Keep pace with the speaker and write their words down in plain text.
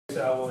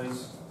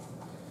alloys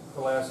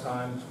the last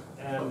time,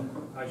 and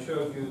I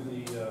showed you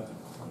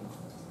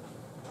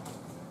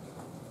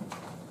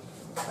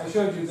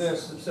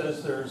this that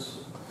says there's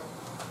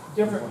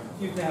different.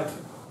 You can have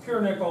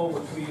pure nickel,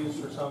 which we use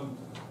for some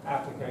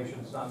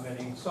applications, not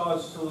many.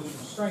 Solid solution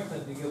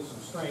strengthened to give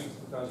some strength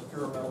because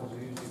pure metals are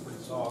usually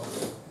pretty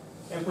soft,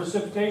 and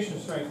precipitation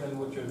strengthened,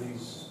 which are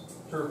these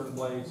turbine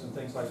blades and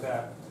things like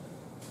that.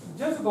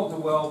 Difficult to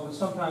weld, but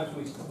sometimes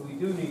we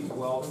do need to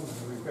weld them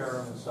and repair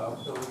them and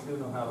stuff, so we do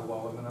know how to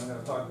weld them, and I'm going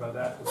to talk about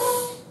that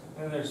today.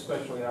 And there's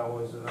specialty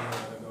alloys that I'm not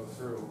going to go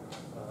through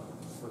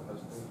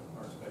because they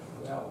are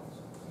specialty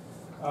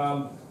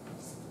alloys.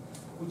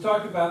 We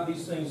talked about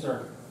these things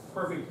are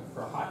perfect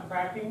for hot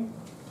cracking,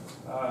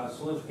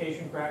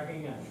 solidification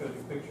cracking. I showed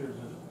you pictures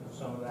of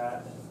some of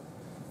that. And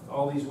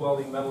all these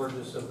welding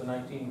metallurgists of the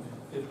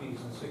 1950s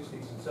and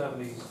 60s and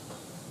 70s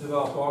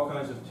developed all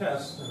kinds of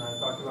tests, and I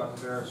talked about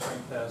the Vera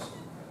strength test,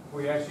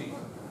 where you actually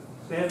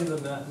bend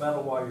the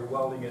metal while you're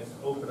welding it,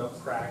 open up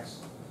cracks,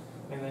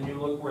 and then you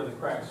look where the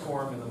cracks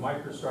form in the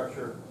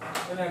microstructure,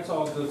 and that's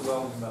all good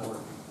welding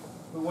metallurgy.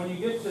 But when you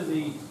get to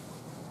the,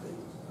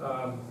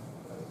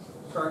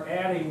 start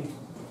adding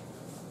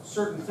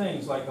certain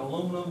things like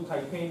aluminum,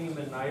 titanium,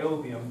 and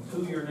niobium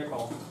to your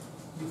nickel,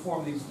 you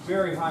form these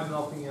very high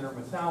melting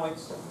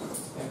intermetallics,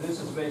 and this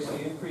is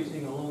basically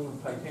increasing aluminum,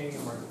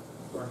 titanium,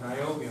 or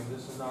niobium.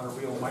 This is not a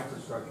real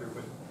microstructure,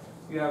 but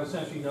you have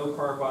essentially no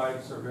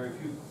carbides or very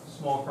few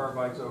small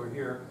carbides over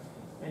here,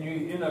 and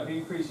you end up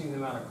increasing the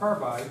amount of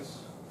carbides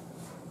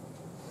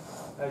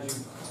as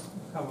you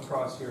come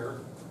across here,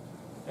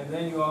 and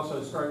then you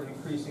also start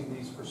increasing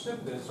these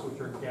precipitates,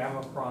 which are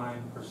gamma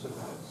prime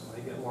precipitates.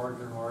 They get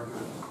larger and larger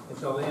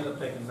until they end up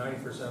taking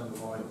 90% of the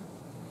volume,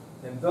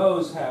 and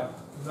those have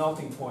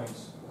melting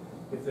points,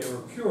 if they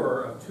were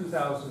pure, of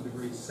 2,000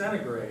 degrees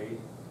centigrade.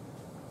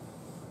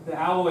 The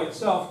alloy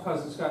itself,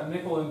 because it's got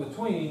nickel in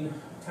between,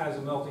 has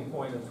a melting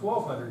point of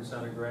 1,200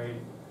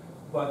 centigrade,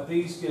 but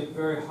these get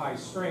very high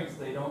strength.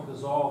 They don't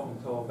dissolve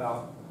until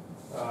about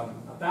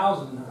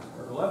 1,000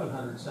 or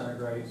 1,100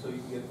 centigrade, so you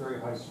can get very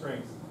high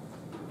strength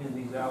in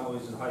these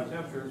alloys at high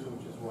temperatures,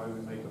 which is why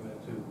we make them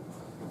into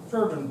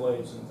turbine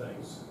blades and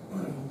things.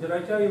 Did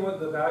I tell you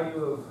what the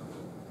value of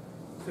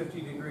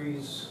 50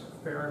 degrees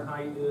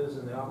Fahrenheit is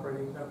in the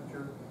operating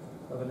temperature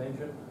of an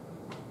engine?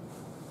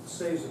 It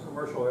saves the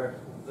commercial air.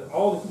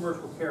 All the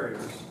commercial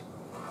carriers,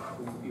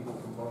 people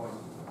from Boeing.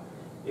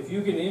 If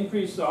you can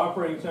increase the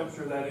operating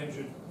temperature of that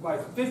engine by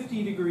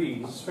 50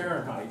 degrees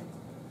Fahrenheit,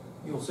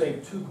 you'll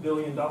save $2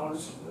 billion a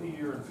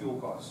year in fuel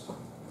costs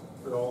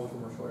for all the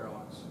commercial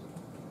airlines.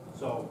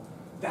 So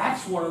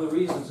that's one of the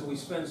reasons that we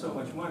spend so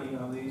much money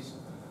on these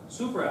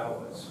super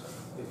alloys.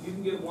 If you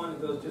can get one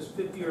that goes just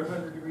 50 or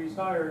 100 degrees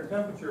higher in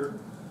temperature,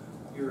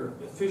 your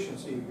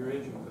efficiency of your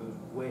engine goes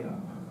way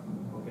up.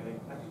 Okay,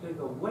 actually they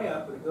go way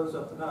up, but it goes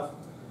up enough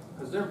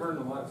because they're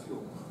burning a lot of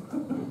fuel.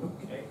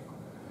 Okay,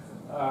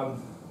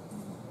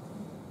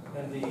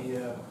 and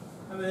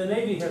the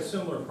Navy has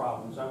similar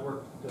problems. I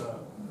worked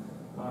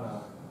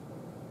on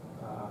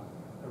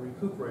a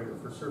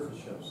recuperator for surface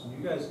ships, and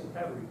you guys can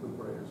have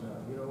recuperators now.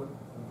 You know what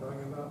I'm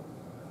talking about?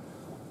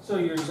 So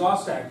your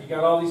exhaust stack, you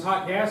got all these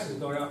hot gases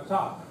going out the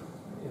top.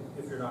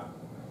 If you're not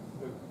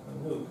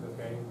a nuke,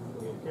 okay,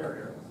 you're a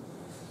carrier.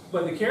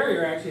 But the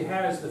carrier actually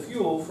has the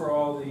fuel for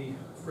all the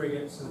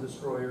frigates and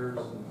destroyers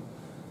and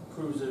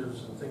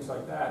cruisers and things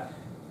like that.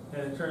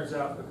 And it turns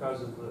out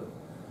because of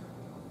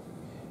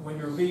when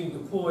you're being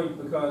deployed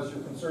because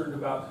you're concerned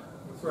about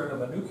the threat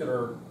of a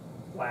nuclear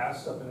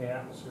blast up in the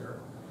atmosphere,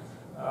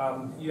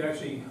 you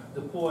actually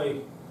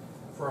deploy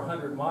for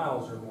 100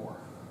 miles or more.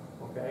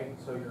 Okay,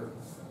 so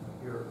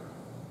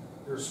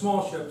your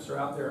small ships are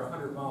out there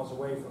 100 miles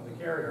away from the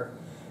carrier,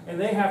 and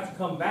they have to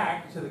come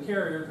back to the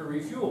carrier to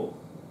refuel.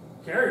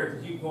 Carrier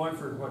can keep going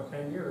for what,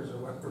 10 years or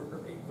whatever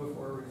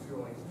before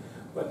refueling.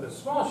 But the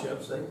small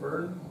ships, they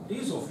burn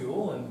diesel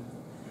fuel and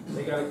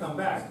they got to come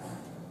back.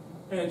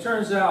 And it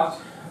turns out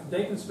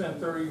they can spend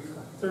 30%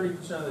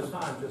 of their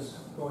time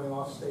just going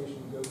off station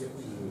to go get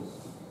refuel.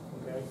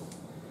 Okay?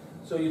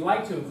 So you'd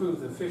like to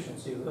improve the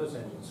efficiency of those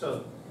engines.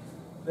 So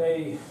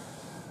they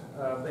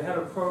had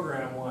a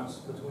program once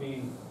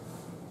between,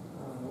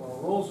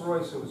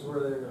 Rolls-Royce was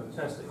where they were going to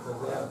test it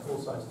because they had a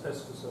full-size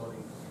test facility.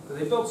 So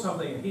they built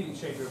something, a heat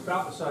exchanger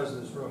about the size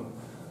of this room,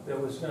 that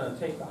was going to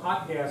take the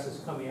hot gases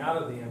coming out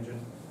of the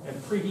engine and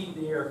preheat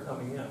the air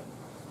coming in.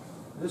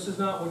 This is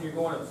not when you're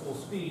going at full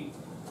speed,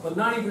 but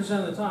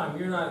 90% of the time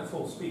you're not at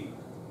full speed,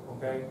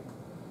 okay?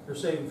 You're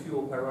saving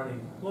fuel by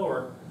running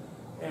lower,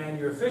 and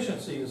your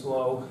efficiency is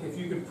low. If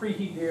you could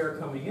preheat the air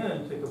coming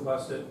in to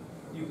combust it,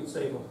 you could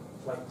save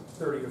like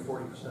 30 or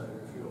 40% of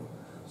your fuel.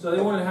 So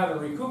they wanted to have a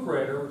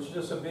recuperator, which is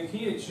just a big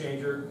heat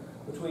exchanger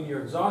between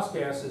your exhaust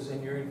gases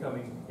and your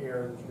incoming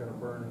air that you're going to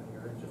burn in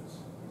your engines,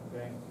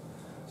 okay?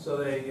 So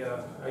they,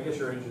 I guess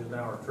your engines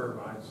now are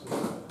turbines. So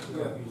you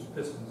don't use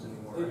pistons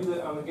anymore. They do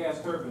that on the gas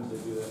turbines. They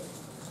do that.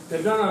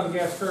 They've done it on the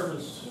gas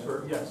turbines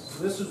for, yes.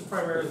 This is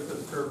primarily for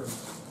the turbines.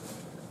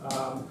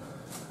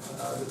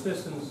 The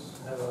pistons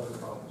have other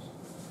problems.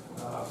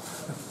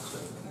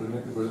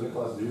 But the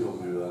class diesel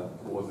do that.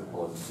 What was it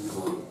called?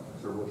 Diesel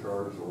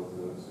turbocharged, or what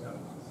was it?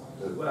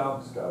 Yeah. Well,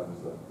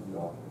 scavenge that heat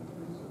off.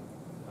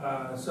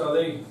 so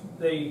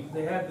they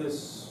had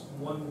this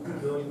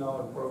 $1 billion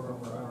program,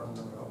 or I don't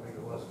remember how big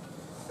it was,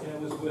 and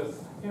it was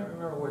with, I can't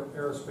remember what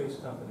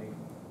aerospace company.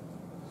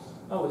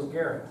 Oh, it was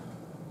Garrett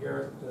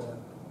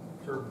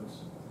turbines.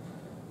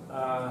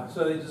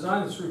 So they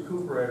designed this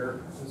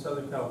recuperator in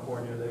Southern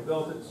California. They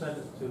built it, sent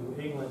it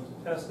to England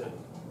to test it,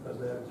 because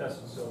they had a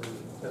test facility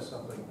to test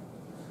something.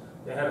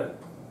 They had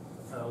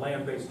a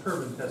land-based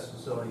turbine test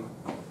facility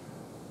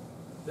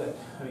that,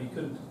 I mean, you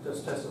couldn't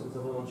just test it with a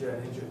little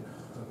jet engine.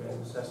 Okay,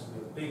 this has to be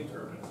a big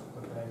turbine.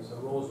 Okay, so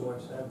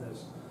Rolls-Royce had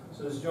this.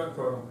 So this joint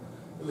program,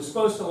 it was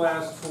supposed to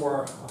last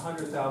for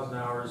 100,000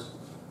 hours.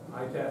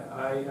 I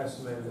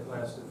estimated it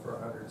lasted for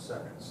 100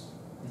 seconds.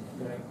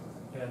 Okay,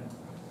 and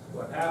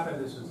what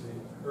happened, this was the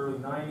early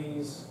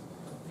 90s,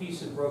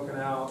 piece had broken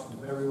out,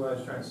 everybody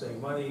was trying to save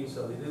money,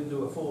 so they didn't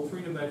do a full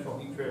three-dimensional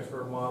heat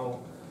transfer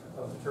model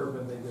of the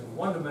turbine, they did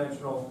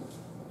one-dimensional,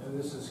 and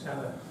this is kind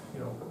of, you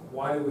know,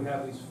 why do we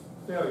have these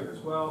failures?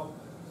 Well,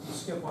 you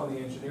skip on the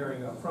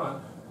engineering up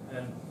front,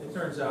 and it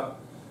turns out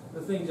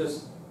the thing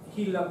just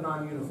heated up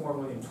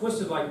non-uniformly and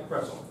twisted like a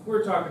pretzel.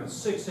 We're talking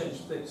 6-inch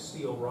thick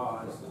steel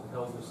rods that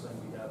held this thing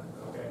together,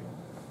 okay?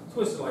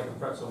 Twisted like a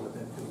pretzel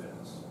within 2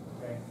 minutes,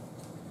 okay?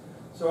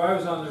 So I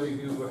was on the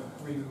review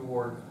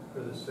board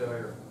for this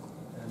failure,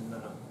 and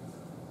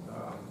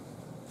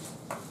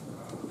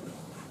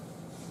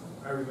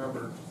I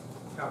remember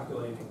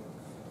calculating.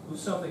 It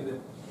was something that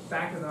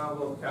back in the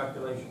envelope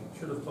calculation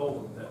should have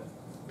told them that,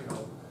 you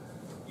know,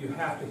 you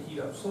have to heat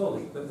up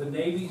slowly. But the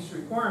Navy's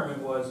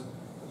requirement was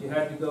you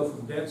had to go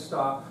from dead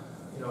stop,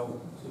 you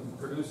know, to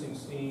producing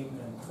steam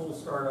and full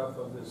startup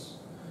of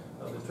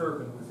the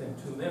turbine within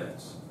 2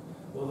 minutes.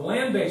 Well, the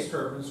land-based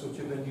turbines, which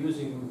have been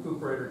using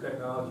recuperator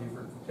technology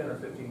for 10 or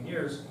 15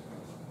 years,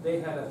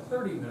 they had a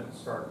 30-minute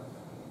startup.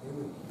 They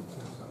would keep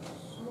things up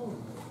slowly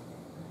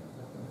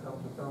and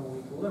help the thermal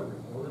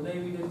equilibrium. Well, the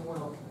Navy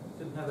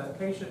didn't have that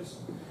patience,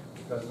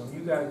 because when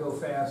you got to go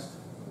fast,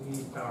 we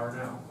need power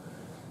now.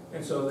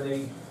 And so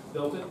they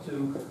built it to,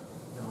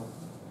 you know,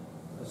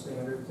 a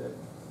standard that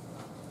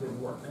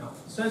didn't work. Now,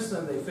 since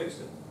then they fixed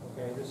it.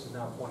 Okay, this is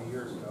now 20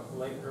 years ago,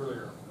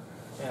 earlier,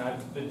 and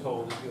I've been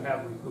told that you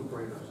have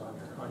recuperators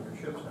on your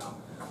ships now,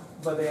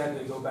 but they had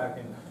to go back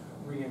and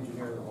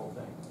re-engineer the whole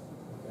thing.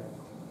 Okay,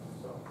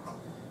 so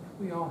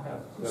we all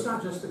have. It's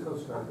not just the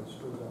Coast Guard that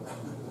screws up.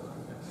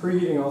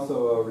 Preheating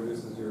also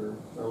reduces your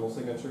thermal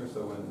signature,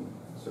 so when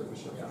surface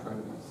ships are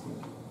trying to be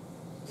sneaky.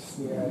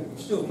 Yeah, you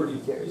still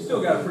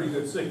got a pretty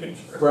good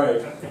signature.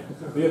 Right.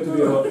 You have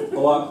to be a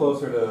lot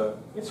closer to.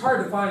 It's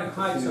hard to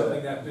hide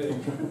something that big.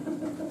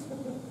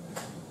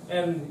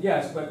 And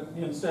yes, but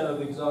instead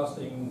of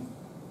exhausting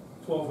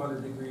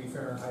 1,200 degree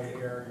Fahrenheit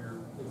air,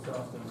 you're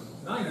exhausting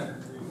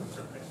 900 degrees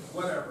Fahrenheit,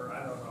 whatever,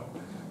 I don't know.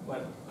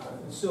 But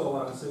there's still a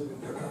lot of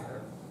signature out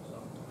there.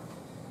 So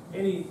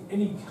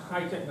any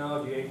high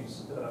technology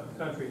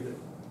country that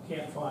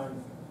can't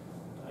find,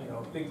 you know,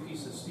 a big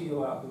piece of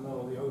steel out in the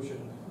middle of the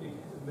ocean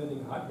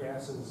emitting hot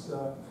gases,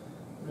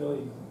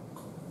 really,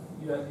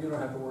 you don't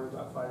have to worry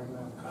about fighting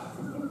them.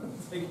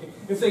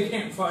 If they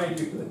can't find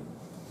you,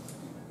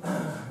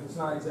 it's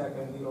not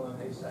exactly a needle in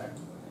a haystack.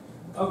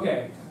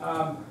 Okay,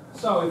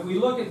 so if we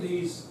look at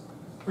these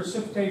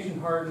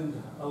precipitation-hardened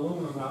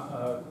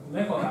aluminum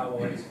nickel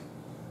alloys,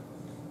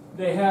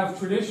 they have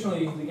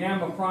traditionally, the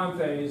gamma prime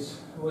phase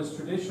was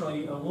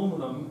traditionally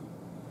aluminum,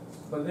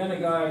 but then a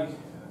guy,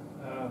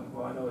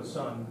 well, I know his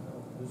son,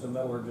 who's a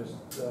metallurgist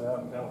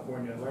out in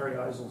California, Larry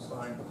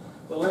Eiselstein.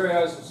 But Larry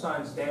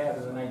Eiselstein's dad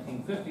in the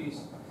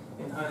 1950s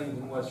in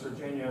Huntington, West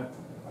Virginia,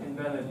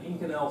 invented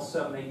Inconel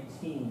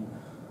 718.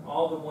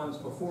 All the ones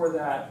before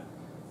that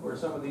were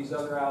some of these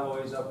other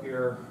alloys up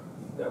here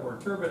that were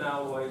turbine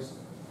alloys.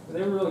 And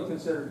they were really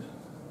considered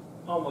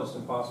almost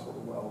impossible to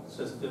weld. It's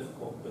just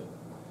difficult, but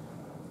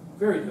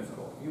very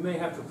difficult. You may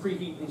have to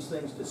preheat these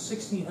things to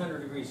 1,600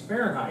 degrees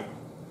Fahrenheit.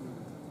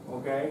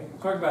 Okay,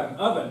 talk about an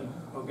oven.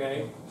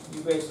 Okay, you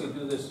basically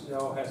do this, it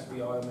all has to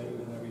be automated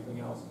and everything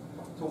else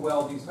to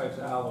weld these types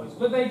of alloys.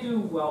 But they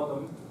do weld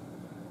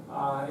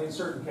them in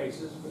certain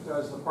cases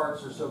because the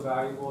parts are so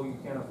valuable you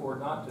can't afford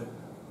not to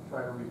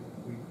try to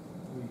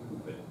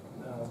recoup it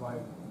by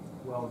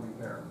weld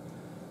repair.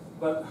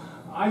 But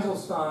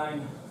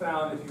Eiselstein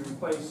found if you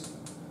replace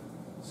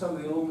some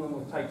of the aluminum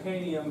with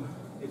titanium,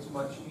 it's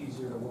much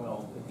easier to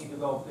weld. And he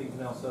developed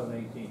Inconel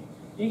 718.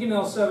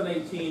 Inconel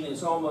 718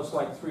 is almost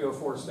like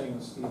 304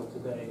 stainless steel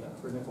today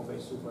for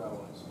nickel-based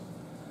superalloys.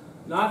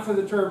 Not for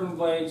the turbine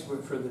blades,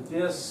 but for the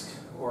disc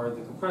or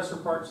the compressor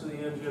parts of the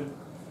engine.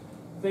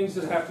 Things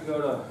that have to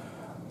go to,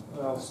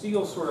 well,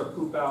 steel sort of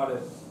poop out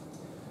at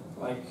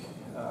like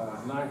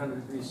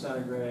 900 degrees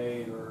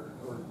centigrade or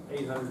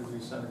 800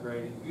 degrees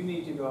centigrade. You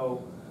need to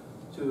go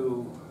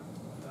to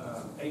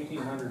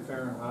 1,800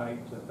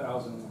 Fahrenheit to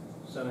 1,000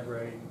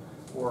 centigrade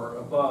or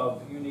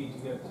above. You need to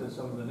get to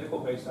some of the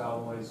nickel-based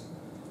alloys.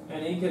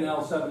 And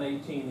Inconel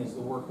 718 is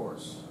the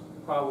workhorse,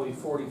 probably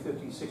 40,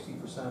 50,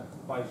 60%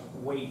 by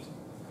weight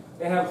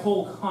They have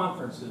whole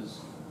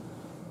conferences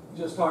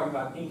just talking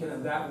about inking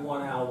in that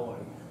one alloy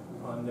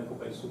on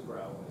nickel-based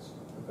superalloys,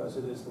 because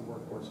it is the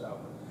workhorse alloy.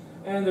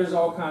 And there's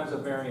all kinds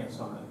of variants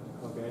on it,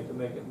 okay, to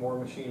make it more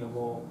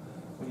machinable,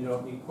 when you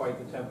don't need quite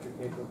the temperature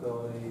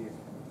capability,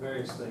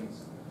 various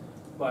things.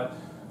 But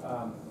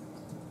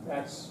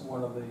that is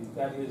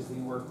the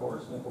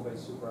workhorse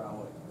nickel-based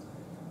superalloy.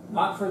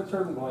 Not for the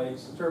turbine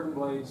blades. The turbine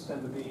blades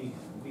tend to be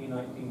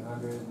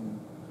V1900 and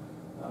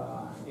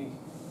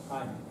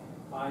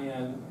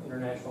IN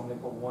International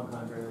Nickel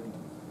 100.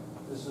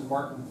 This is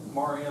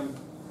MARM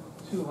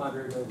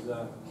 200 as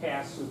a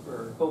cast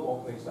super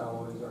cobalt-based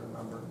alloys, I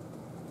remember.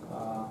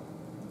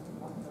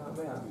 It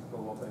may not be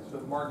cobalt-based,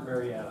 but Martin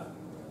Marietta.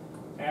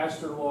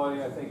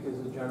 Astroloy, I think, is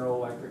a General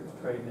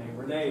Electric trade name.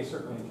 Renee is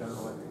certainly a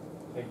General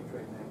Electric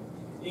trade name.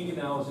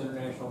 Inconel is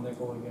International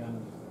Nickel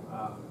again.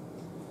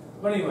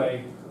 But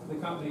anyway, the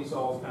companies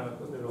all kind of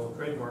put their little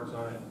trademarks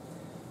on it.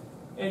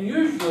 And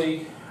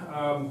usually,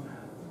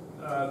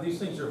 these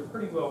things are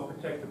pretty well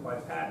protected by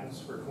patents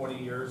for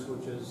 20 years,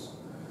 which is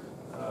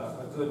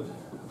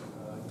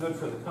good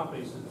for the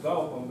companies to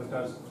develop them,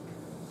 because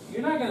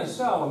you're not going to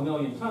sell 1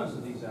 million tons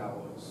of these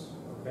alloys,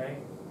 okay?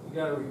 You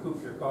got to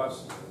recoup your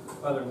costs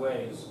other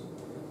ways.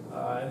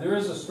 And there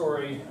is a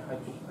story, I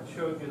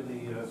showed you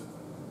the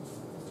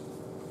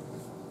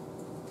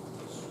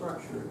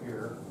structure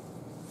here.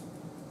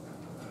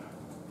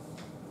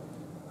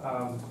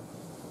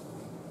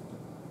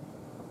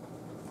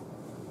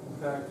 In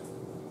fact,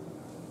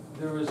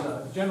 there was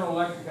a General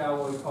Electric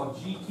alloy called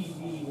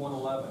GTD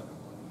 111,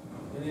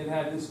 and it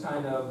had this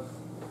kind of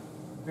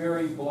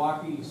very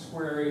blocky,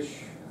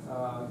 squarish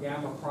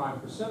gamma prime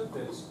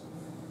precipitates,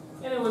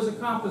 and it was a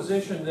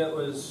composition that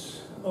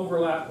was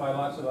overlapped by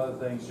lots of other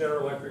things.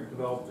 General Electric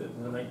developed it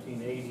in the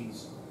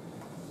 1980s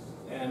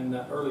and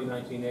early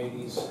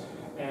 1980s,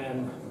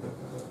 and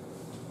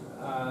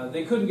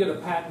they couldn't get a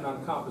patent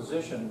on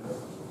composition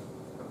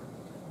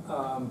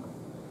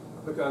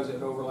because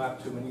it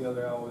overlapped too many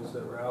other alloys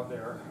that were out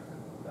there.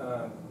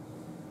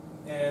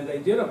 And they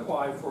did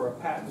apply for a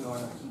patent on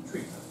heat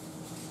treatment.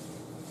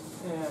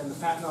 And the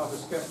patent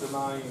office kept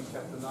denying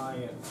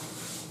it.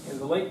 In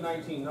the late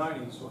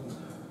 1990s,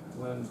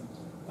 when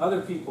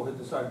other people had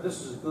decided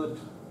this is a good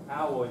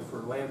alloy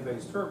for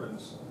land-based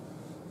turbines,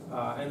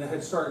 and they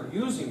had started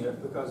using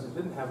it because it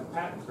didn't have a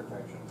patent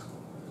protection,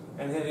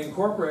 and had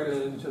incorporated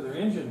it into their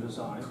engine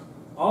design,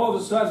 all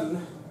of a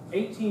sudden,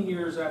 18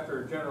 years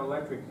after General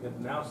Electric had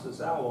announced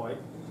this alloy,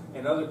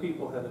 and other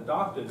people had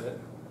adopted it,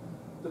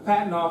 the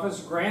patent office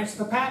grants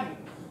the patent.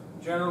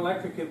 General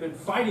Electric had been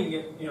fighting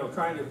it,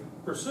 trying to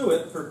pursue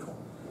it for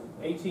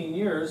 18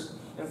 years,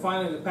 and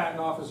finally the patent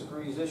office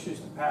agrees, issues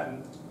the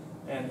patent,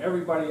 and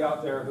everybody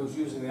out there who's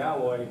using the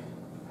alloy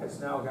has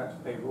now got to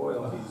pay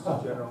royalties to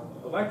General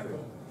Electric.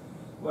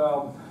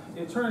 Well,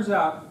 it turns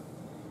out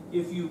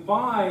if you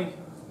buy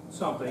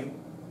something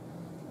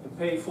and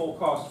pay full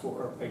cost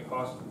for, or pay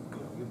cost,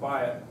 you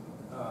buy it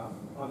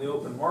on the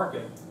open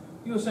market,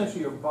 you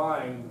essentially are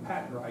buying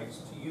patent rights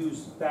to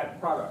use that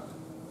product.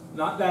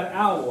 Not that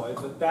alloy,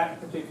 but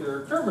that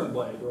particular turbine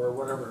blade or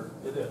whatever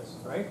it is,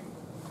 right?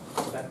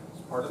 That's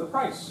part of the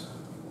price.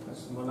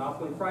 That's the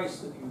monopoly price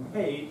that you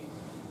paid.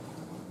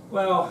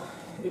 Well,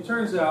 it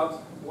turns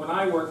out when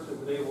I worked at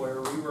the Naval Air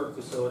Rework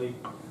Facility,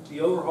 the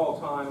overhaul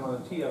time on a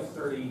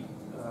TF-30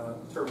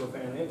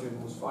 turbofan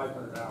engine was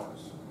 500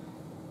 hours.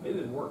 It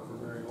didn't work for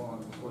very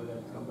long before they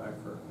had to come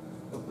back for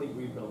complete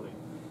rebuilding.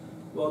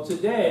 Well,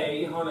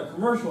 today, on a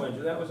commercial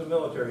engine, that was a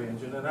military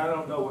engine, and I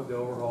don't know what the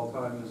overhaul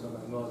time is on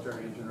a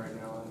military engine right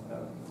now. I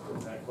haven't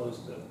been that close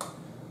to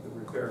the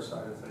repair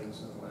side of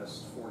things in the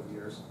last 4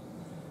 years.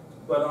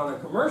 But on a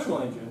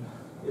commercial engine,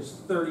 it's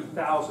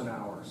 30,000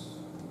 hours.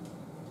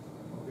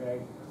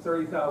 Okay?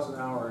 30,000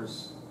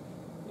 hours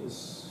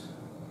is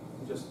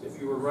just,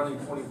 if you were running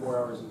 24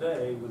 hours a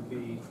day, would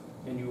be,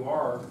 and you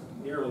are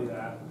nearly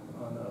that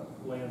on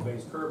a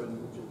land-based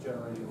turbine, which is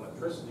generating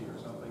electricity or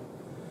something,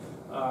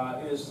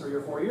 is 3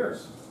 or 4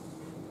 years.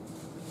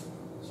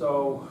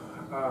 So,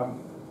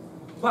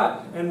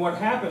 and what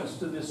happens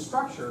to this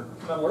structure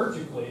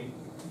metallurgically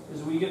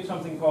is we get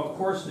something called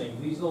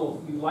coarsening.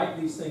 You like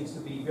these things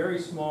to be very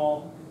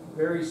small,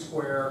 very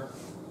square,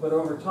 but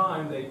over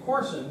time they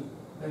coarsen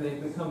and they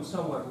become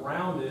somewhat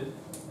rounded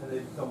and they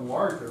become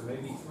larger,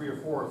 maybe 3 or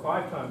 4 or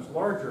 5 times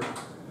larger.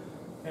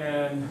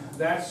 And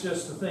that's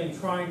just the thing,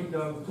 trying to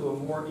go to a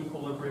more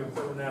equilibrium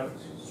thermodynamic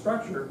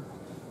structure.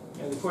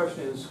 And the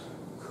question is,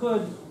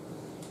 could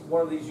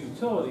one of these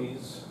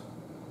utilities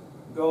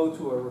go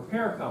to a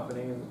repair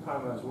company? At the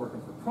time I was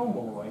working for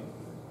Chromalloy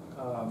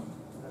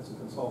as a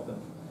consultant.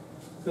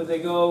 Could they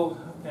go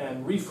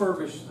and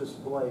refurbish this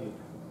blade?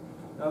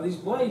 Now these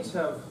blades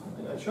have,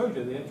 I showed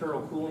you, the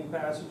internal cooling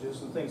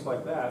passages and things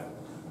like that.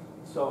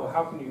 So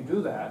how can you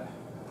do that?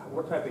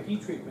 What type of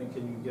heat treatment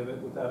can you give it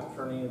without it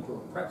turning into a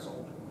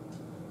pretzel?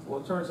 Well,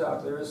 it turns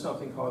out there is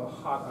something called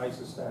hot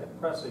isostatic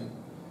pressing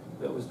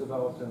that was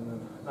developed in the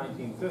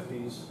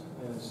 1950s,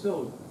 and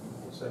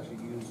it's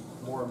actually used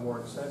more and more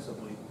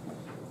extensively.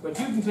 But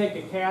you can take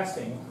a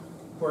casting,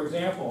 for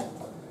example,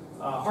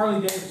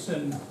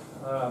 Harley-Davidson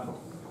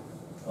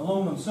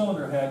aluminum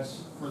cylinder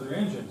heads for their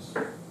engines,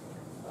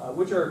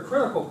 which are a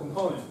critical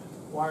component.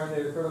 Why are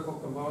they a critical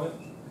component?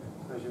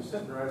 Because you're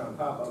sitting right on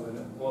top of it and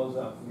it blows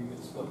up and you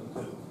get split in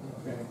two.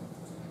 Okay?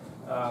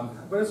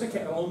 But it's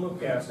an aluminum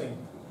casting.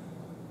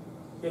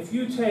 If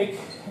you take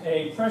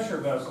a pressure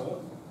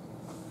vessel,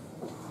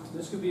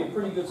 this could be a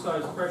pretty good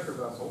sized pressure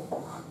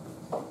vessel,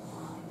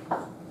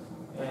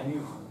 and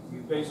you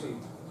basically,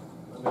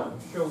 I'm going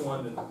to show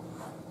one that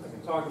I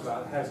can talk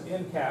about. It has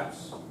end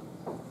caps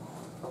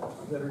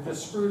that are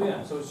just screwed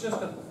in. So it's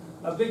just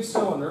a big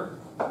cylinder,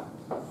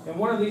 and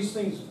one of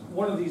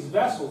these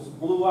vessels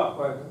blew up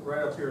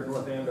right up here in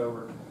North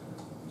Andover.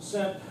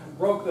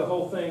 Broke the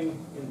whole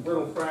thing in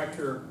brittle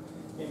fracture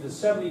into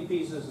 70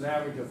 pieces, an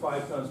average of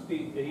 5 tons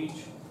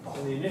each.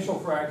 And the initial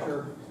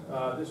fracture,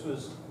 this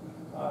was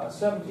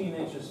 17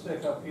 inches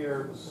thick up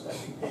here. It was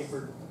actually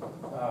tapered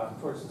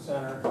towards the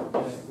center,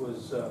 and it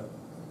was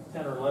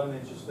 10 or 11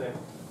 inches thick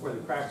where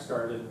the crack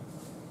started.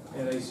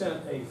 And they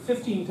sent a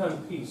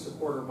 15-ton piece a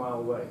quarter-mile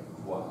away.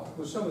 Wow.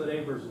 Which some of the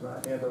neighbors in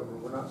Andover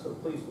were not so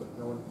pleased with.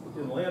 No one, it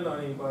didn't land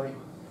on anybody.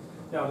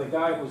 Now the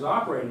guy was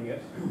operating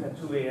it at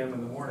 2 a.m.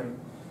 in the morning,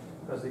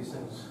 because these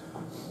things,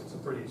 it's a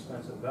pretty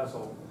expensive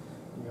vessel,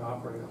 and you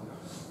operate them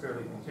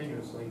fairly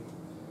continuously.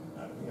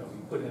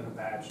 You put in a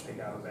batch, take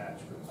out a batch,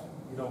 but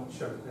you don't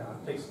shut it down.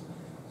 It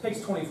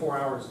takes 24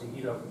 hours to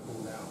heat up and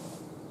cool down.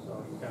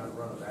 So you kind of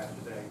run a batch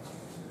a day.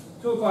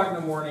 2 o'clock in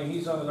the morning,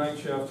 he's on the night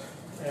shift,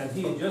 and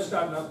he had just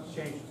gotten up to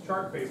change the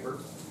chart paper,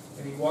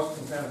 and he walked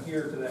from kind of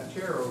here to that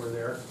chair over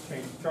there to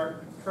change the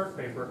chart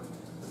paper.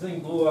 The thing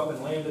blew up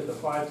and landed a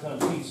 5-ton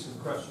piece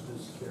and crushed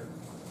his chair.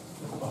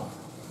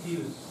 He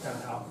was kind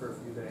of out for a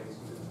few days.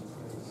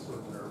 He was sort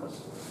of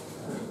nervous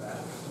with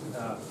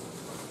that.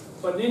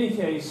 But in any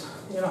case,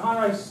 in a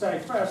hot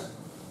isostatic press,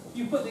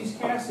 you put these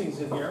castings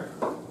in here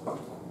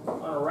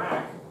on a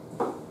rack.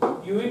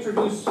 You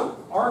introduce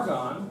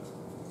argon,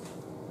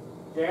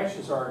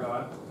 gaseous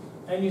argon,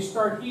 and you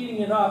start heating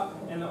it up,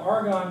 and the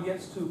argon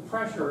gets to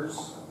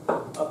pressures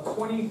of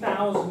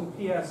 20,000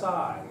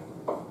 psi.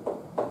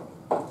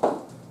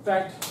 In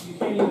fact, you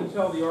can't even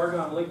tell the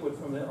argon liquid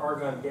from the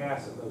argon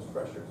gas at those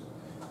pressures.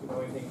 You know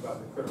anything about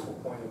the critical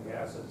point of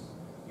gases.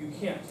 You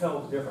can't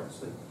tell the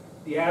difference.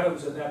 The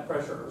atoms at that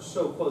pressure are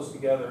so close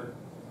together,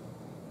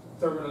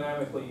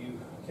 thermodynamically you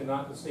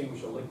cannot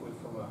distinguish a liquid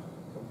from a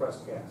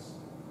compressed gas.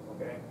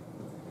 Okay?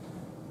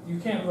 You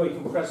can't really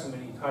compress them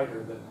any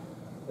tighter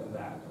than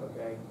that.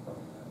 Okay?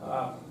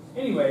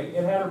 Anyway,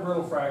 it had a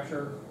brittle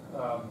fracture,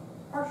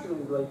 partially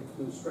related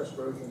to stress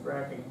corrosion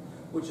cracking,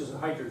 which is a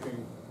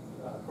hydrogen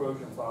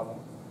corrosion problem.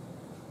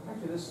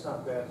 Actually, this is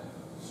not a bad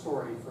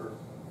story for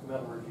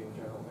metallurgy in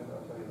general. Maybe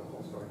I'll tell you the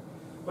whole story.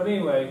 But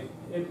anyway,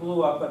 it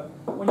blew up.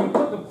 But when you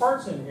put the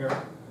parts in here,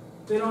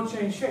 they don't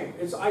change shape.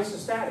 It's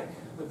isostatic.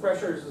 The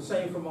pressure is the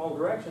same from all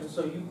directions.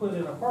 So you put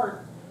in a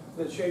part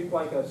that's shaped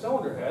like a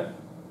cylinder head,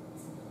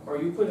 or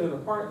you put in a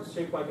part that's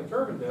shaped like a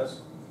turbine disc,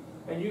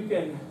 and you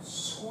can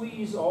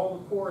squeeze all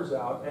the pores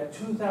out at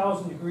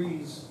 2,000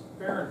 degrees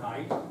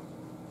Fahrenheit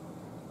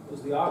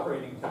is the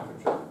operating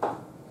temperature.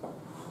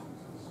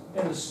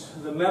 And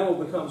the metal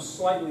becomes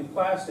slightly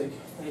plastic,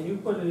 and you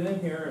put it in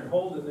here and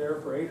hold it there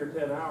for 8 or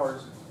 10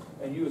 hours,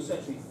 and you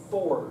essentially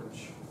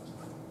forge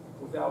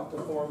without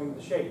deforming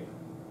the shape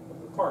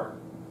of the part.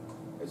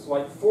 It's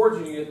like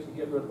forging it to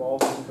get rid of all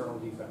the internal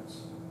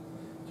defects.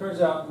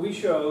 Turns out we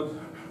showed,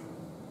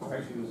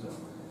 actually it was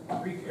a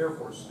Greek Air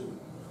Force student,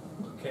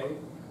 okay,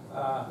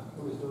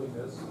 who was doing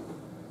this,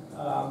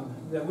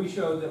 that we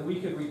showed that we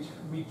could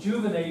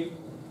rejuvenate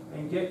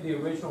and get the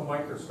original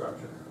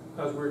microstructure,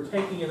 because we're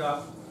taking it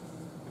up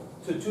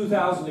to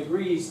 2,000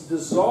 degrees,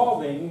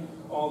 dissolving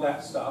all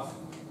that stuff,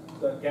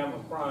 the gamma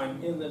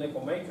prime, in the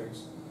nickel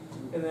matrix.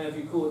 And then if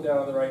you cool it down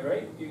at the right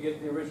rate, you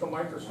get the original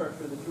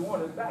microstructure that you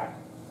wanted back.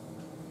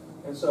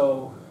 And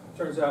so it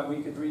turns out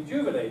we could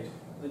rejuvenate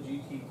the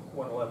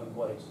GT111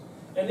 blades.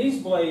 And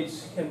these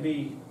blades can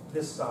be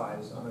this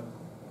size on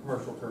a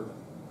commercial turbine.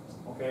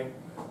 Okay?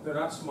 They're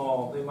not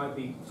small. They might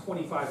be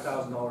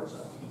 $25,000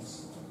 a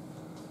piece.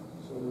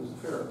 So there's a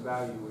fair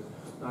value with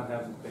not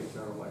having to pay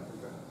General Electric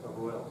a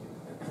royalty.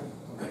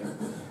 Okay.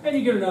 And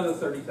you get another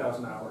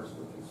 30,000 hours,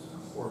 which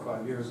is 4 or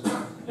 5 years.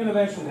 And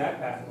eventually that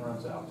patent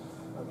runs out.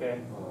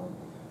 Okay?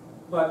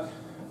 But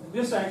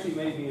this actually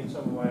may be in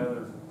some of my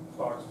other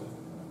talks, but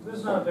this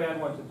is not a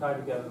bad one to tie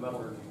together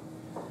metallurgy.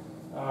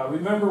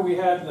 Remember we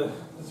had the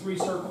 3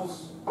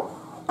 circles?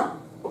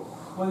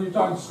 Whether you're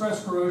talking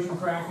stress corrosion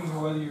cracking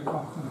or whether you're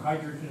talking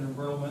hydrogen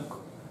embrittlement,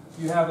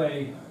 you have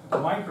a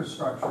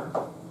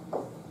microstructure,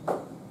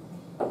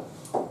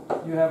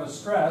 you have a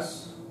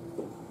stress,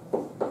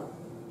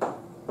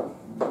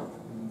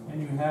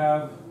 and you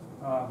have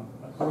a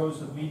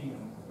corrosive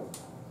medium.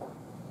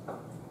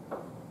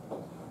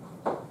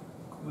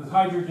 With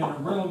hydrogen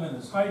embrittlement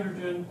is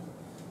hydrogen.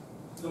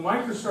 The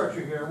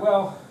microstructure here,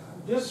 well,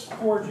 this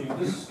forging,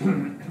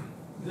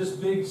 this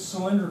big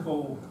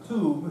cylindrical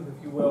tube,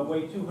 if you will,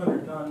 weighed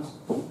 200 tons.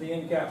 The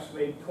end caps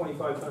weighed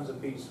 25 tons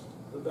apiece.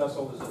 The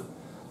vessel is a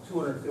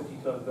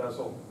 250-ton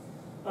vessel.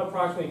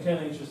 approximately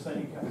 10 inches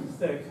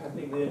thick. I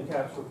think the end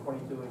caps were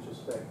 22 inches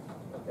thick,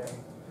 okay?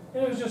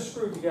 And it was just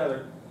screwed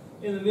together.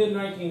 In the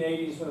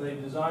mid-1980s, when they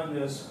designed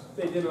this,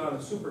 they did it on a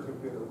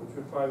supercomputer, which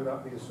would probably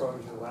not be as strong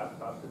as your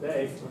laptop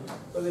today,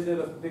 but they did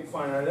a big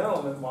finite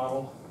element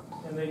model,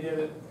 and they did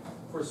it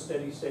for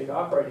steady state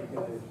operating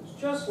conditions,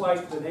 just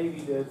like the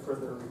Navy did for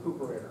their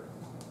recuperator,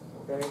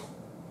 okay?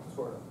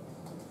 Sort of.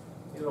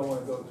 You don't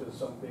want to go to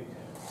some big,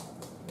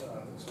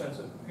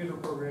 expensive computer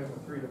program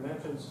with 3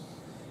 dimensions.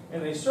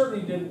 And they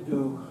certainly didn't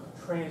do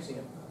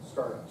transient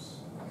startups,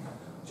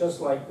 just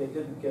like they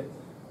didn't get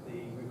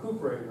the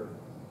recuperator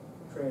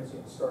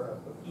transient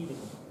startup of heating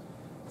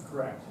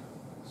correct.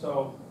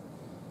 So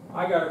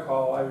I got a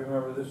call. I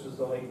remember this was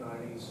the late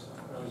 90s.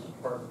 I was a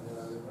department head.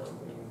 I remember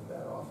being in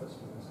that office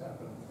when this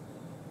happened.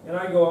 And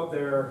I go up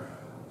there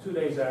 2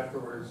 days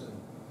afterwards, and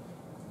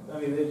I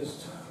mean, they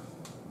just,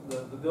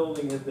 the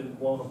building had been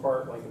blown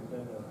apart like it had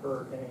been a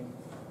hurricane.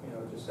 You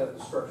know, just had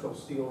the structural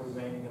steel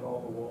remaining in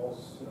all the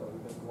walls, you know,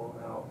 had been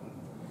blown out.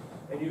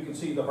 And you can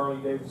see the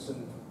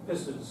Harley-Davidson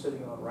pistons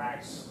sitting on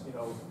racks, you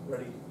know,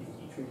 ready to be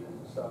heat treated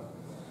and stuff.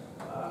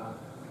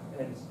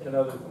 And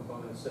other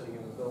components sitting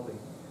in the building.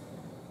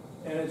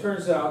 And it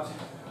turns out,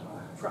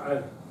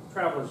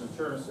 Travelers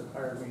Insurance had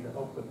hired me to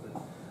help with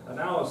the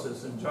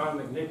analysis, and John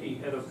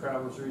McNicky, head of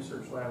Travelers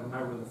Research Lab, and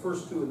I were the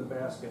first 2 in the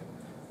basket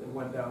that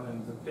went down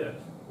into the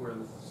pit where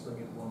this thing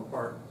had blown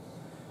apart.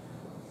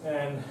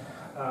 And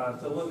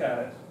to look at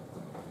it.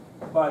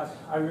 But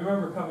I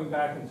remember coming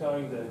back and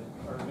telling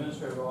our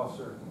administrative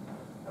officer,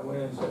 I went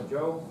in and said,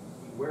 Joe,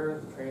 beware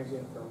of the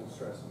transient thermal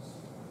stresses.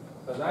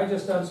 Because I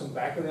just done some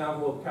back of the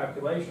envelope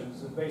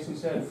calculations that basically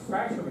said,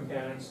 fracture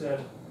mechanics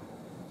said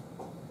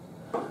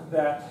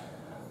that,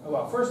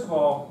 well, first of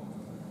all,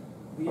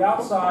 the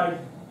outside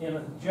in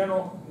a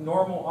general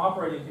normal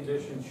operating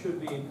condition should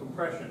be in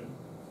compression.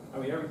 I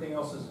mean, everything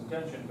else is in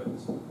tension, but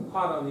it's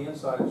hot on the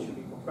inside, it should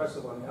be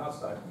compressive on the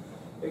outside.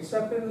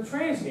 Except in the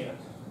transient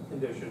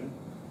condition,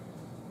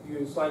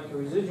 it's like the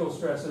residual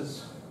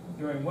stresses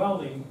during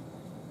welding,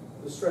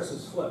 the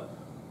stresses flip.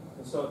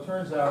 And so it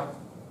turns out,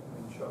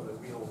 let me show the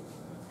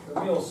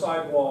real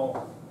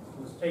sidewall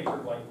was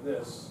tapered like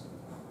this.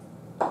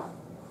 So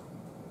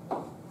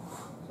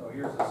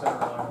here's the center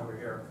line over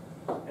here.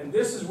 And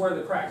this is where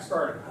the crack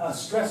started,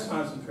 stress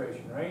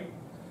concentration, right?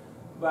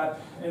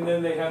 And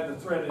then they had the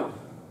threaded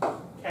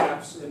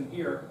caps in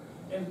here.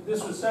 And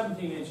this was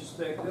 17 inches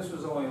thick, this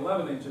was only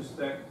 11 inches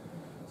thick.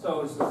 So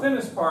it was the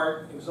thinnest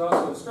part, it was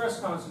also a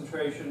stress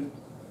concentration.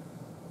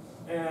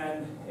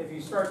 And if you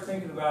start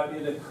thinking about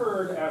it, it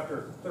occurred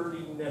after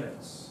 30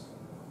 minutes,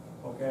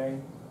 okay,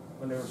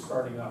 when they were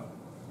starting up.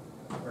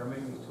 Or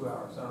maybe it was 2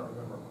 hours, I don't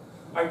remember.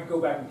 I could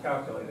go back and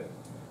calculate it.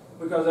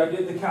 Because I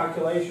did the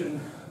calculation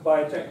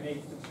by a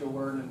technique that you'll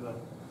learn in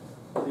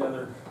the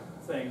other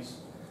things,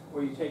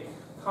 where you take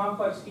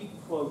complex heat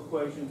flow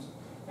equations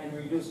and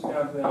reduce it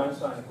down to the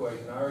Einstein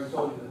equation. I already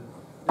told you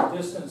that the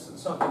distance that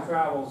something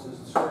travels is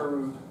the square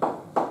root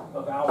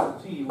of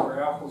alpha t,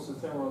 where alpha is the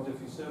thermal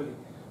diffusivity.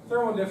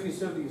 Thermal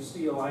diffusivity of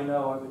steel, I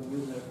know, I've been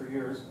using it for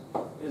years,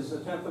 is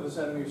 1/10 of a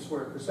centimeter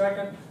squared per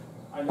second.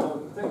 I know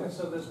what the thickness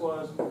of this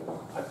was.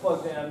 I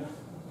plugged in,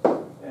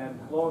 and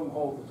lo and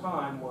behold, the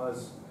time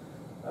was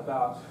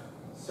about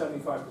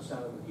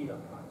 75% of the heat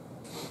up time.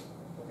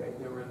 Okay,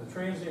 they were in the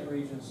transient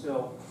region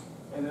still,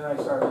 and then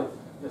I started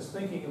just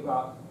thinking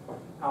about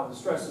how the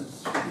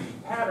stresses should be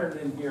patterned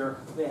in here.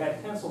 They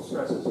had tensile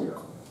stresses here.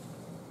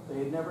 They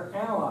had never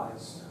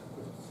analyzed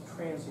the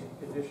transient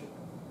condition.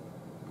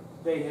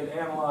 They had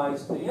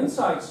analyzed the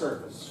inside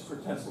surface for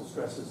tensile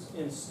stresses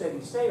in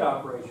steady state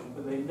operation,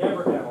 but they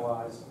never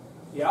analyzed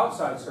the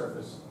outside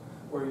surface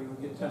where you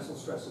would get tensile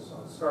stresses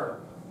on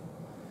startup.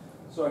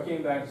 So I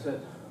came back and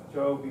said,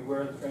 Joe,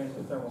 beware of the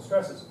transient thermal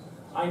stresses.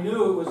 I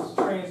knew it was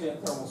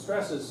transient thermal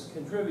stresses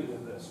contributed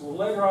to this. Well,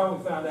 later on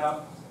we found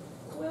out,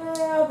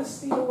 well, the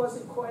steel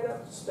wasn't quite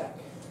up to spec.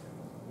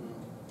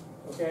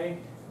 Okay?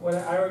 When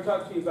I already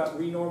talked to you about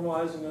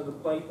renormalizing of the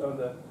plate of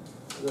the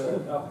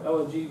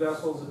LNG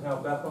vessels and how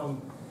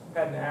Bethlehem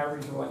had an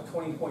average of like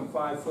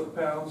 20.5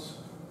 foot-pounds,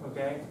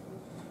 okay?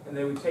 And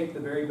they would take the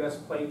very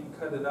best plate and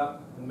cut it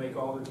up and make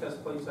all their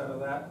test plates out of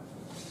that.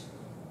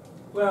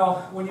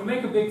 Well, when you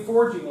make a big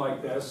forging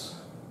like this,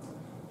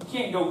 you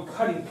can't go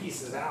cutting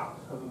pieces out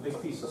of a big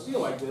piece of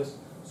steel like this.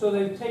 So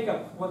they take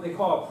up what they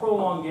call a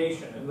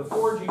prolongation, and the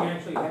forging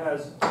actually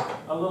has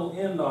a little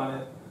end on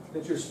it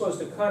that you're supposed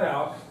to cut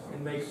out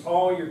and make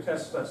all your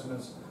test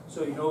specimens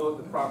so you know what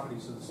the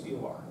properties of the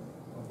steel are.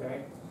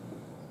 Okay?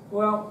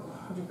 Well,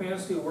 Japan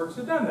Steel Works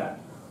had done that.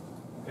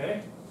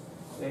 Okay?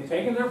 They've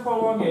taken their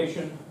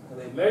prolongation and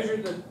they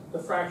measured the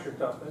fracture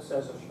toughness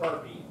as a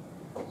Sharpie.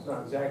 It's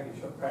not exactly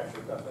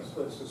fracture toughness,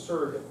 but it's a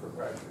surrogate for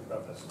fracture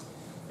toughness.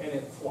 And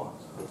it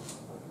flunked.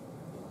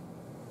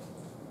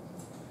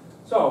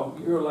 So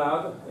you're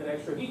allowed an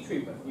extra heat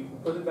treatment. You can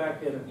put it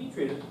back in and heat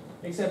treat it,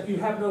 except you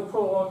have no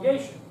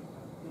prolongation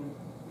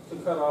to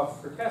cut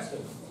off for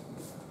testing.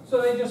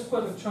 So they just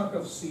put a chunk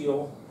of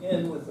steel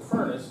in with the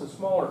furnace, a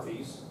smaller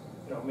piece,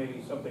 you know,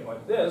 maybe something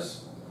like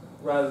this,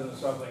 rather than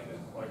something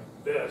that, like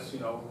this, you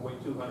know, weigh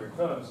 200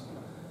 tons.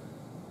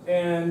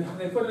 And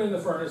they put it in the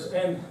furnace,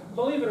 and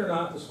believe it or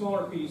not, the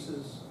smaller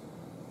pieces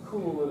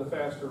cool at a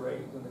faster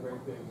rate than the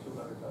great big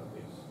 200-ton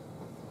piece.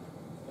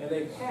 And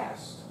they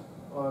passed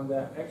on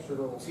that extra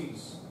little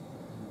piece,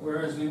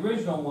 whereas the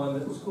original one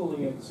that was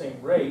cooling at the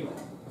same rate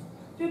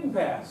didn't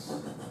pass.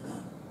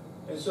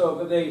 And so,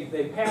 but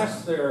they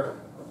passed their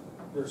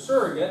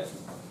surrogate,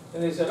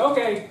 and they said,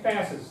 okay,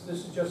 passes.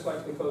 This is just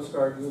like the Coast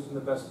Guard using the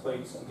best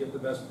plates to get the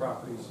best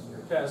properties in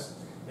your test,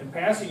 and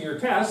passing your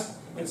test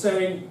and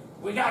saying,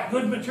 we got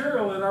good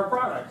material in our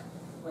product.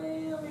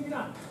 Well, maybe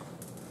not.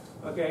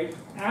 Okay,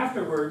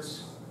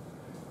 afterwards,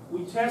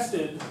 we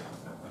tested,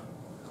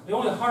 the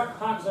only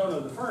hot zone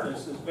of the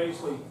furnace is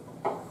basically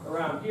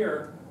around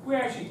here. We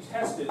actually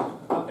tested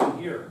up in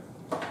here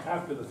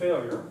after the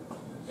failure,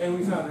 and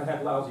we found it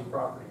had lousy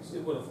properties.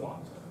 It would have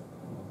flunked,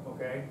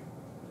 okay?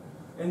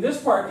 And this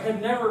part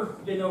had never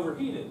been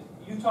overheated.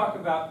 You talk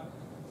about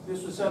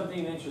this was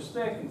 17 inches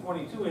thick and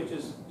 22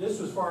 inches. This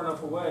was far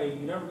enough away,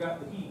 you never got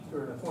the heat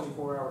during a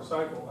 24-hour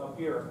cycle up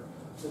here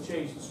to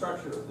change the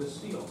structure of this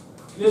steel.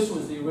 This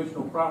was the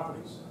original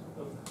properties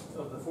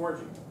of the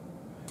forging.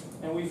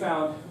 And we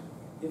found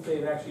if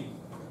they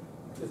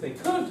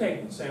could have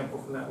taken a sample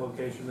from that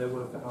location, they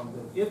would have found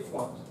that it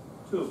flunked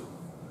too.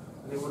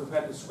 And they would have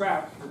had to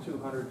scrap the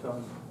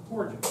 200-ton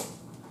forging.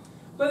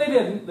 But they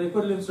didn't, they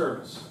put it in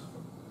service.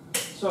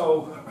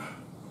 So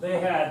they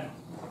had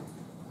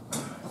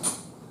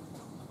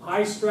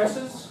high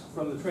stresses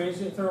from the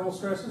transient thermal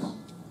stresses.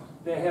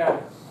 They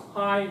had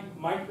high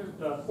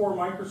poor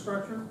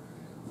microstructure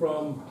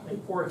from a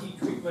poor heat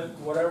treatment,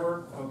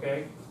 whatever,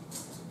 okay?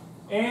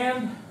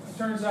 And it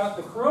turns out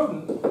the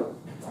corrodant,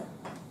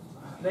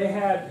 they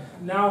had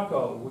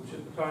Nalco, which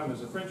at the time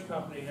was a French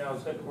company, now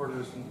is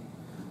headquarters in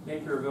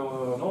Naperville,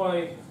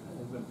 Illinois,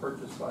 has been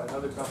purchased by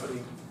another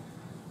company.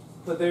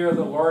 But they are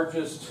the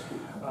largest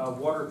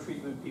water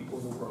treatment people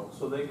in the world.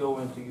 So they go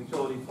into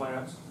utility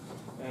plants,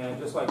 and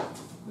just like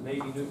the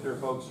Navy nuclear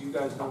folks, you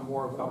guys know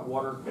more about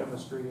water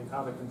chemistry and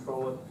how to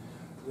control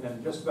it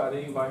than just about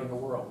anybody in the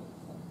world.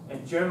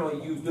 And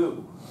generally you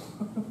do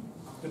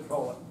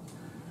control it.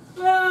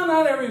 Well,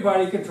 not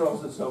everybody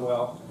controls it so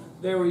well.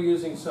 They were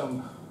using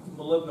some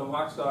molybdenum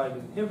oxide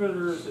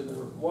inhibitors in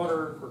the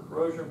water for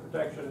corrosion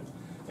protection,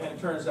 and it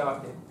turns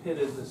out it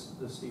pitted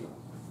the steel.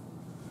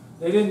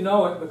 They didn't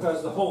know it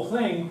because the whole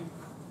thing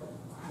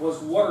was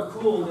water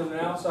cooled in an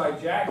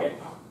outside jacket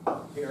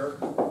here,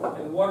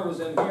 and the water was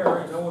in here,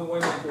 and no one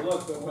went in to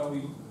look, but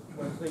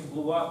when the thing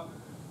blew up,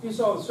 you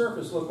saw the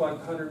surface look like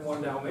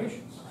 101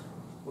 Dalmatians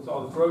with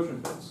all the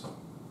corrosion pits.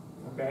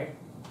 Okay?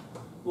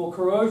 Well,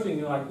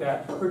 corrosion like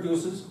that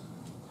produces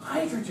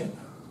hydrogen.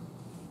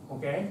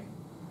 Okay?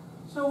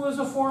 So it was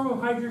a form of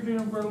hydrogen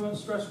embrittlement,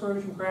 stress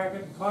corrosion, crack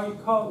it, call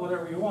it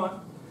whatever you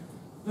want.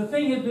 The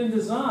thing had been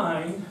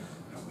designed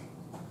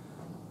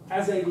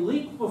as a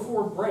leak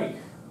before break.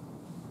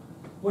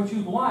 What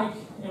you'd like,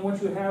 and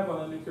what you have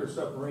on a nuclear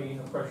submarine,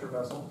 a pressure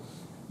vessel,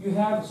 you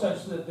have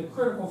such that the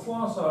critical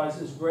flaw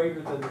size is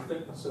greater than the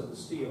thickness of the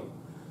steel.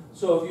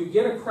 So if you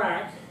get a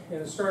crack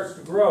and it starts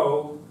to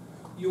grow,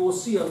 you will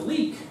see a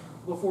leak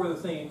before the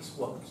thing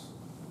explodes.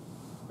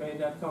 Okay,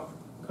 that's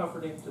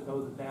comforting to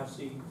know that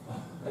NAVSEA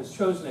has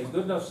chosen a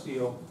good enough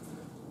steel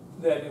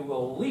that it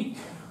will leak,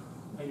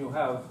 and you'll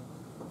have,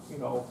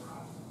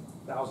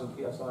 1,000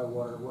 psi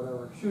water,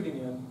 whatever, shooting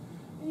in.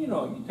 And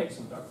you take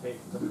some duct tape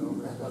and put it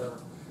over it, whatever.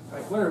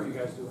 Right, whatever you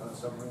guys do on a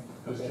submarine.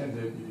 Those chin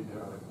dip, you do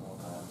it all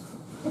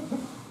the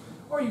time.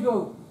 Or you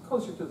go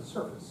closer to the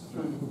surface.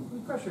 The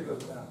pressure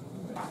goes down.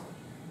 Okay.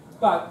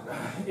 But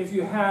if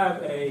you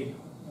have a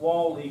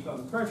wall leak on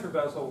the pressure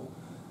vessel,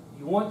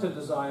 you want to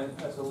design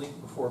it as a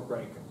leak before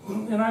break.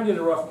 And I did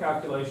a rough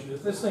calculation.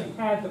 If this thing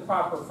had the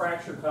proper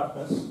fracture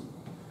toughness,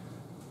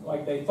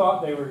 like they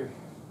thought they were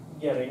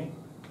getting,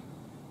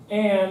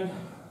 and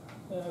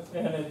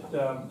it,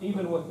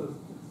 even with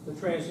the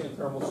transient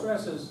thermal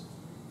stresses,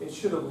 it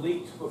should have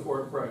leaked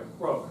before it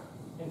broke.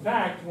 In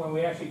fact, when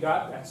we actually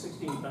got that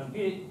 16-ton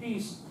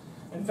piece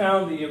and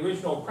found the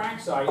original crack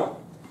site,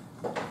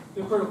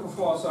 the critical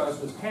flaw size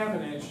was half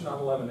an inch, not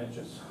 11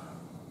 inches.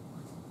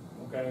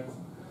 Okay?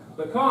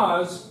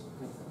 Because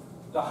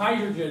the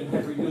hydrogen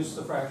had reduced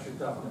the fracture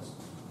toughness.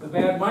 The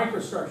bad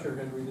microstructure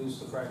had reduced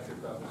the fracture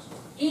toughness.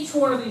 Each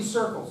one of these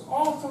circles,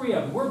 all three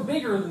of them, were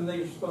bigger than they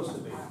were supposed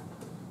to be.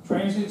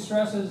 Transient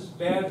stresses,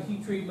 bad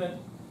heat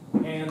treatment,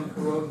 and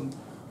corrodant,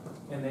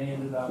 and they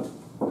ended up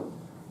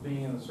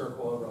being in the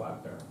circle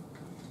overlap there.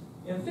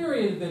 In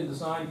theory, it had been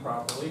designed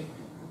properly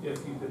if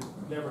you could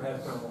never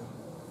have thermal,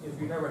 if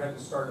you never had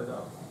to start it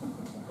up.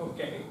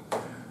 Okay,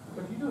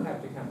 but you do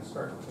have to kind of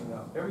start the thing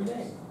up every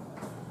day.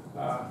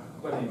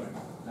 But anyway,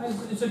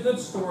 it's a good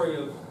story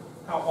of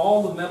how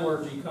all the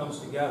metallurgy comes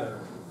together,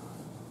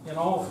 and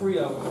all three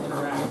of them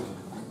interact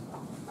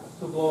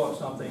to blow up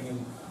something.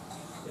 And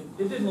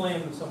it didn't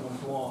land in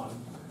someone's lawn.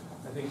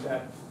 I think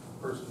that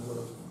person would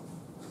have,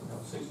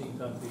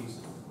 16-ton piece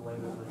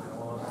landed in their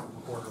lawn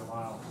a quarter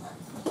mile.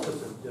 Puts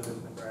a divot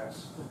in the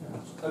grass.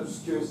 I'm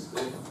just curious, if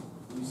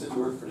you said you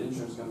worked for the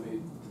insurance company,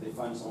 did Did they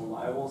find someone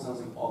liable? Sounds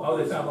like all. Oh,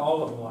 they found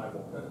all of them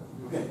liable.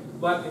 Okay.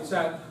 But it's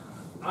that,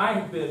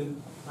 I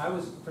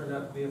was turned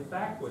out to be a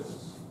fact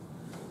witness.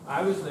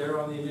 I was there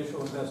on the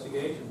initial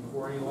investigation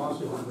before any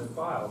lawsuit had been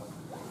filed.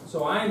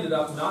 So I ended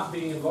up not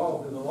being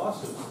involved in the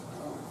lawsuit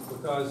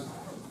because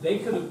they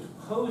could have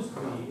deposed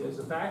me as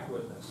a fact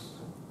witness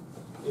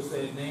if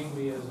they had named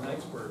me as an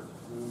expert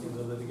in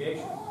the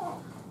litigation.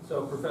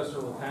 So Professor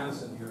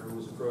Latanison here, who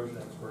was a corrosion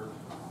expert,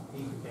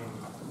 he became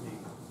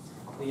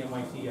the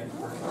MIT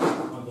expert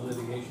on the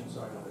litigation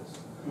side of this.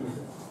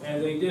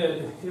 And they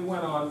did, it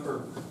went on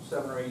for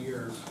 7 or 8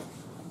 years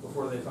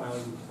before they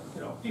finally,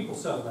 people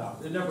settled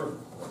out. It never,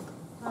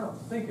 I don't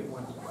think it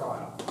went to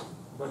trial,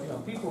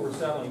 but people were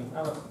settling.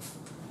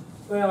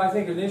 Well, I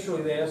think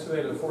initially they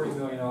estimated a $40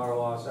 million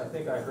loss. I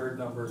think I heard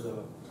numbers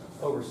of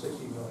over $60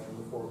 million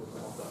before it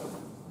was all done.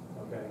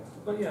 Okay,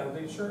 but yeah, the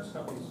insurance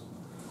companies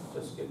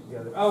just get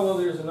together. Oh well,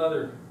 there's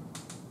another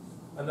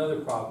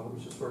problem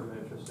which is sort of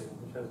interesting,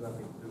 which has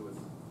nothing to do with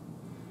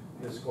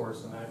this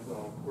course, and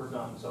we're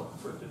done so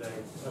for today.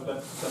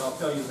 But I'll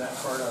tell you that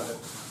part of it.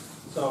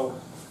 So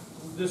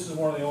this is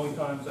one of the only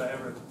times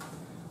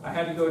I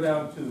had to go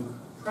down to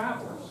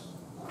Travelers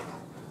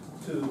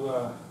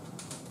to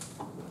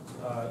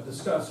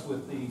discuss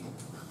with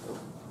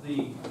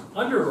the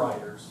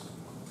underwriters.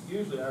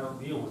 Usually I don't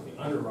deal with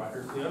the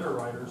underwriters. The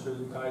underwriters are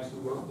the guys who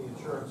wrote the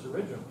insurance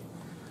originally.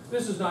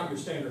 This is not your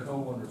standard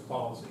homeowner's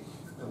policy,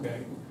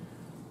 okay?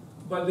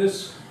 But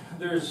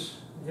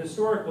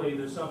historically,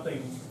 there's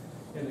something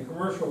in the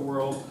commercial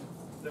world.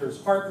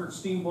 There's Hartford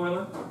Steam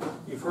Boiler.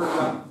 You've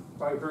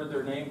probably heard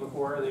their name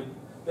before.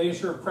 They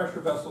insure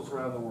pressure vessels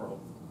around the world,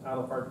 out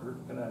of Hartford,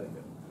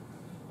 Connecticut.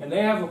 And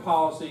they have a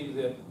policy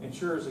that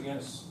insures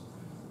against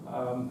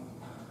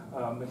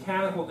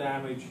mechanical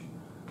damage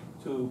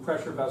to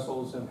pressure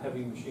vessels and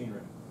heavy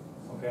machinery,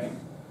 okay?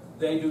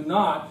 They do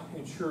not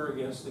insure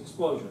against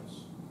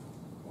explosions,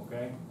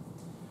 okay?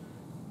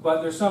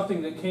 But there's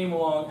something that came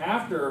along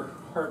after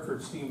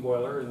Hartford Steam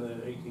Boiler in the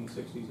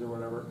 1860s or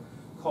whatever,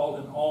 called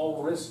an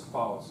all-risk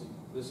policy.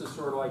 This is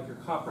sort of like your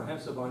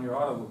comprehensive on your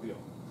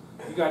automobile.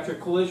 You got your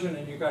collision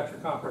and you got your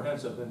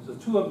comprehensive, and the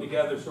two of them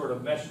together sort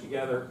of mesh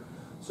together.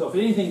 So if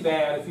anything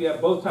bad, if you have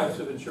both types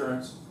of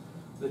insurance,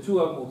 the two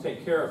of them will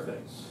take care of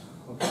things,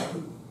 okay?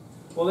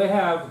 Well, they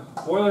have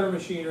boiler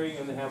machinery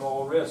and they have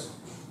all risk,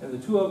 and the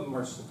two of them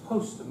are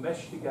supposed to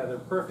mesh together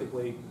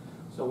perfectly,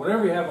 so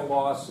whenever you have a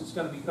loss, it's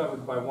going to be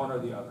covered by one or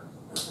the other.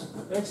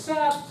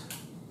 Except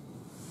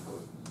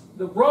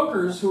the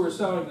brokers who are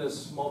selling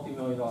this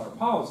multi-million-dollar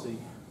policy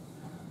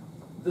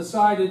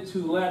decided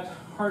to let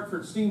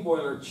Hartford Steam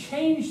Boiler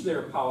change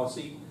their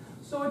policy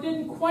so it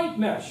didn't quite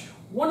mesh.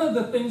 One of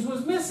the things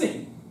was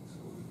missing,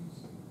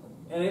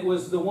 and it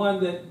was the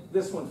one that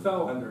this one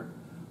fell under.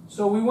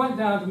 So we went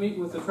down to meet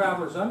with the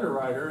Travelers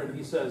underwriter, and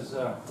he says,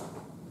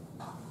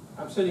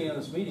 I'm sitting in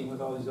this meeting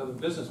with all these other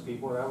business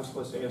people, and I was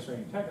supposed to answer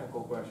any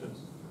technical questions.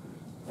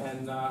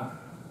 And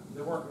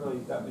there weren't really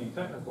that many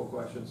technical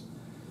questions,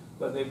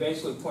 but they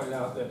basically pointed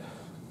out that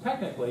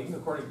technically,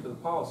 according to the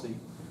policy,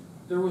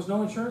 there was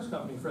no insurance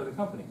company for the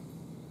company.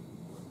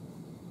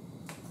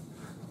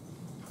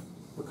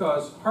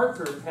 Because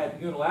Hartford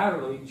had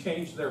unilaterally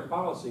changed their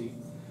policy,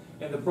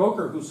 and the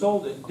broker who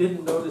sold it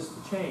didn't notice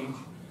the change,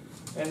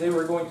 and they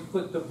were going to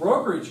put the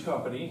brokerage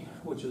company,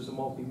 which is a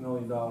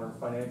multi-million-dollar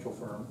financial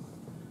firm,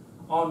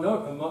 on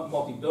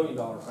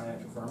multi-billion-dollar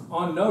financial firm,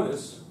 on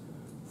notice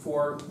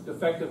for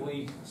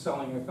effectively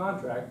selling a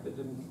contract that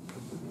didn't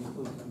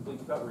include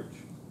complete coverage.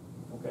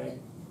 Okay?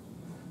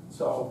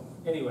 So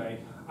anyway,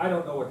 I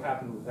don't know what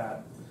happened with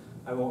that.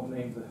 I won't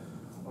name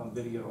on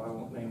video, I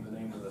won't name the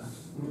name of the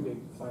big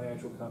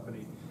financial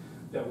company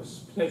that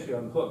was potentially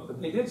on the hook,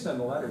 but they did send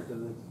a letter to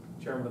the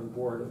chairman of the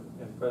board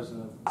and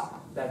president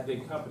of that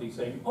big company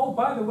saying, oh,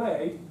 by the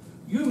way,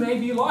 you may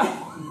be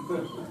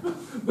liable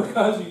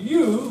because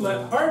you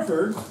let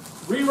Hartford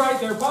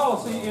rewrite their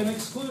policy and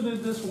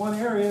excluded this one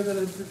area that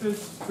had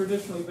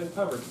traditionally been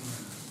covered.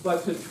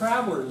 But to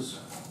Travelers,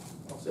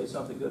 I'll say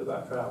something good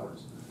about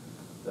Travelers.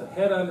 The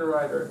head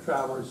underwriter at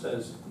Travelers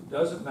says, it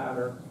doesn't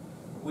matter,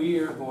 we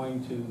are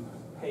going to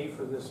pay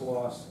for this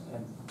loss,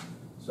 and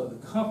so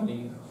the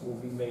company will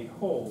be made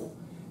whole,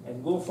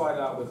 and we'll find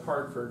out with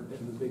Hartford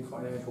and the big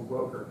financial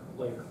broker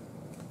later.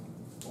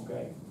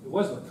 Okay? It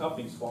wasn't the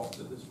company's fault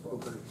that this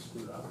broker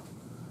screwed up.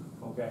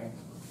 Okay?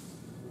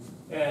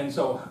 And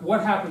so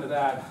what happened to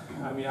that?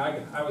 I mean,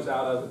 I was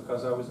out of it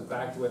because I was a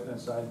fact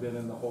witness. I'd been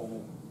in the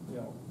hole,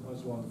 I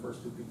was one of the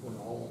first two people in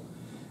the hole.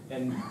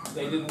 And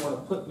they didn't want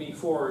to put me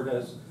forward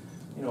as,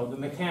 the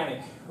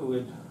mechanic who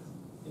had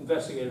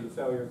investigated the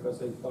failure because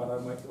they thought I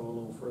might go a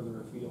little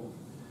further afield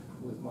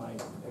with my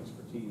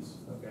expertise,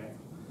 okay?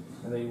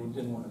 And they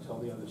didn't want to tell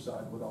the other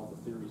side what all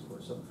the theories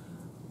were. So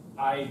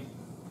I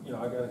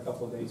got a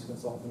couple of days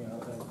consulting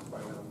out of it,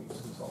 probably got a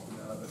week's consulting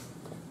out of it.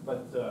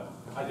 But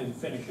I didn't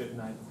finish it,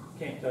 and I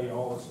can't tell you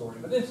all the story.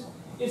 But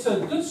it's a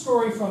good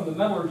story from the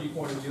metallurgy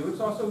point of view. It's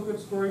also a good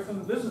story from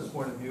the business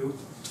point of view.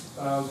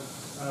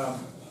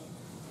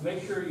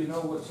 Make sure you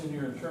know what's in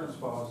your insurance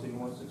policy and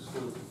what's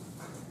excluded.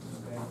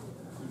 Okay?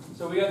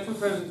 So we got two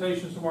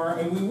presentations tomorrow,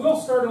 and we will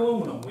start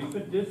aluminum. We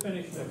did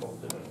finish nickel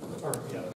today, or, yeah.